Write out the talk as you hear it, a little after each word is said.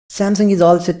Samsung is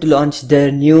all set to launch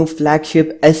their new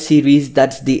flagship S series,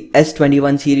 that's the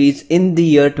S21 series, in the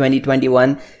year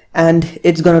 2021, and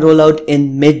it's gonna roll out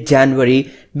in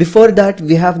mid-January. Before that,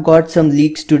 we have got some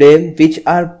leaks today which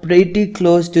are pretty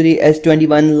close to the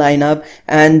S21 lineup,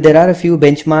 and there are a few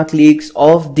benchmark leaks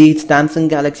of the Samsung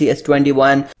Galaxy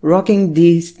S21 rocking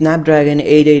the Snapdragon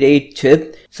 888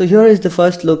 chip. So here is the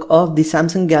first look of the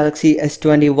Samsung Galaxy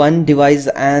S21 device,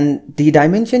 and the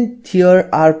dimensions here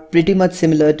are pretty much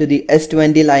similar to the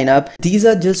S20 lineup. These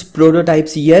are just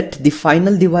prototypes yet. The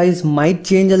final device might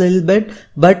change a little bit,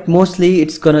 but mostly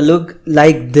it's gonna look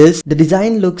like this. The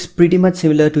design looks pretty much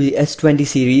similar to the S20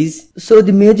 series. So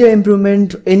the major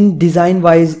improvement in design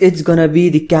wise, it's gonna be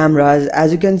the cameras.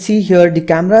 As you can see here, the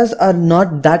cameras are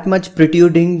not that much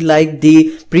protruding like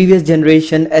the previous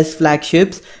generation S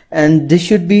flagships, and this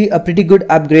should be a pretty good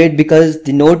upgrade because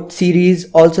the Note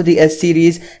series, also the S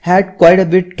series, had quite a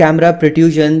bit camera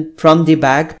protrusion from the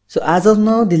back. So as of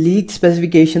now, the leaked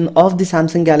specification of the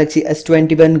Samsung Galaxy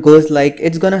S21 goes like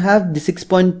it's gonna have the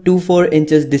 6.24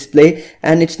 inches display,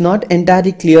 and it's not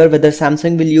entirely clear whether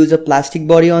Samsung will use a plastic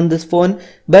body on this phone,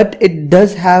 but it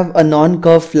does have a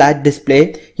non-curved flat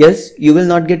display. Yes, you will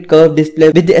not get curved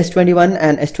display with the S21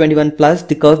 and S21 Plus.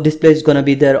 The curved display is gonna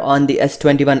be there on the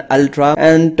S21 Ultra.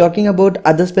 And talking about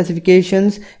other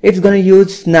specifications, it's gonna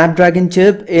use Snapdragon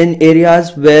chip in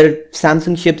areas where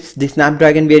Samsung ships the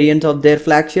Snapdragon variants of their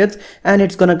flagships, and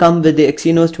it's gonna come with the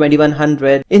Exynos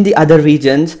 2100 in the other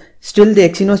regions. Still, the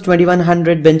Exynos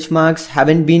 2100 benchmarks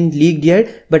haven't been leaked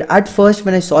yet, but at first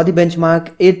when I saw the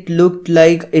benchmark, it looked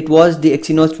like it was the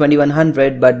Exynos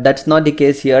 2100, but that's not the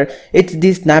case here. It's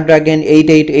the Snapdragon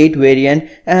 888 variant,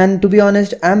 and to be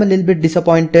honest, I'm a little bit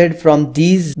disappointed from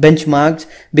these benchmarks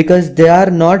because they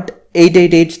are not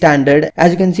 888 standard.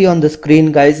 As you can see on the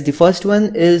screen, guys, the first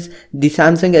one is the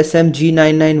Samsung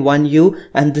SMG991U,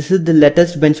 and this is the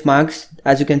latest benchmarks.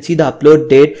 As you can see, the upload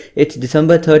date, it's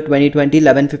December 3rd 2020,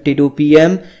 11:52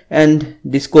 PM, and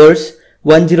the scores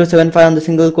 1075 on the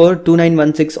single core,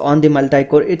 2916 on the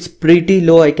multi-core. It's pretty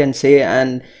low, I can say,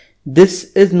 and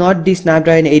this is not the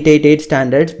Snapdragon 888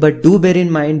 standards, but do bear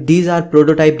in mind these are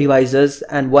prototype devices,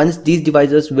 and once these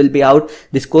devices will be out,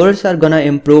 the scores are gonna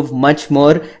improve much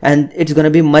more, and it's gonna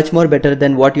be much more better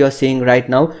than what you're seeing right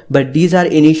now. But these are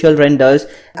initial renders.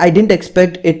 I didn't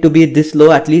expect it to be this low.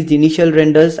 At least the initial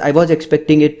renders, I was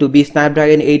expecting it to be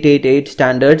Snapdragon 888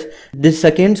 standards. This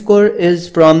second score is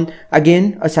from,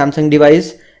 again, a Samsung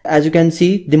device. As you can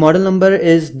see, the model number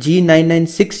is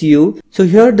G996U. So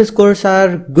here the scores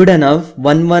are good enough.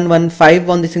 1115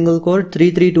 on the single core,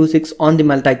 3326 on the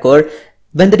multi-core.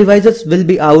 When the devices will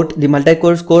be out, the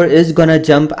multi-core score is gonna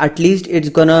jump. At least it's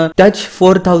gonna touch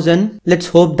 4000. Let's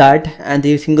hope that. And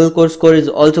the single core score is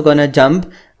also gonna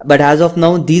jump. But as of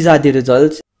now, these are the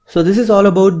results. So this is all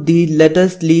about the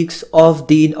latest leaks of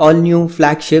the all-new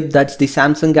flagship, that's the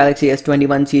Samsung Galaxy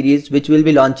S21 series, which will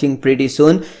be launching pretty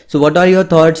soon. So what are your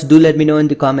thoughts? Do let me know in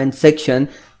the comment section.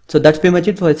 So that's pretty much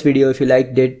it for this video. If you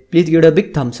liked it, please give it a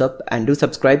big thumbs up and do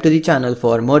subscribe to the channel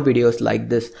for more videos like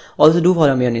this. Also do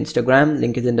follow me on Instagram,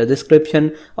 link is in the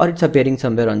description or it's appearing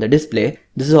somewhere on the display.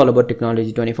 This is all about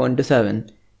technology 24/7.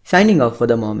 Signing off for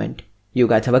the moment. You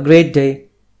guys have a great day.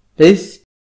 Peace.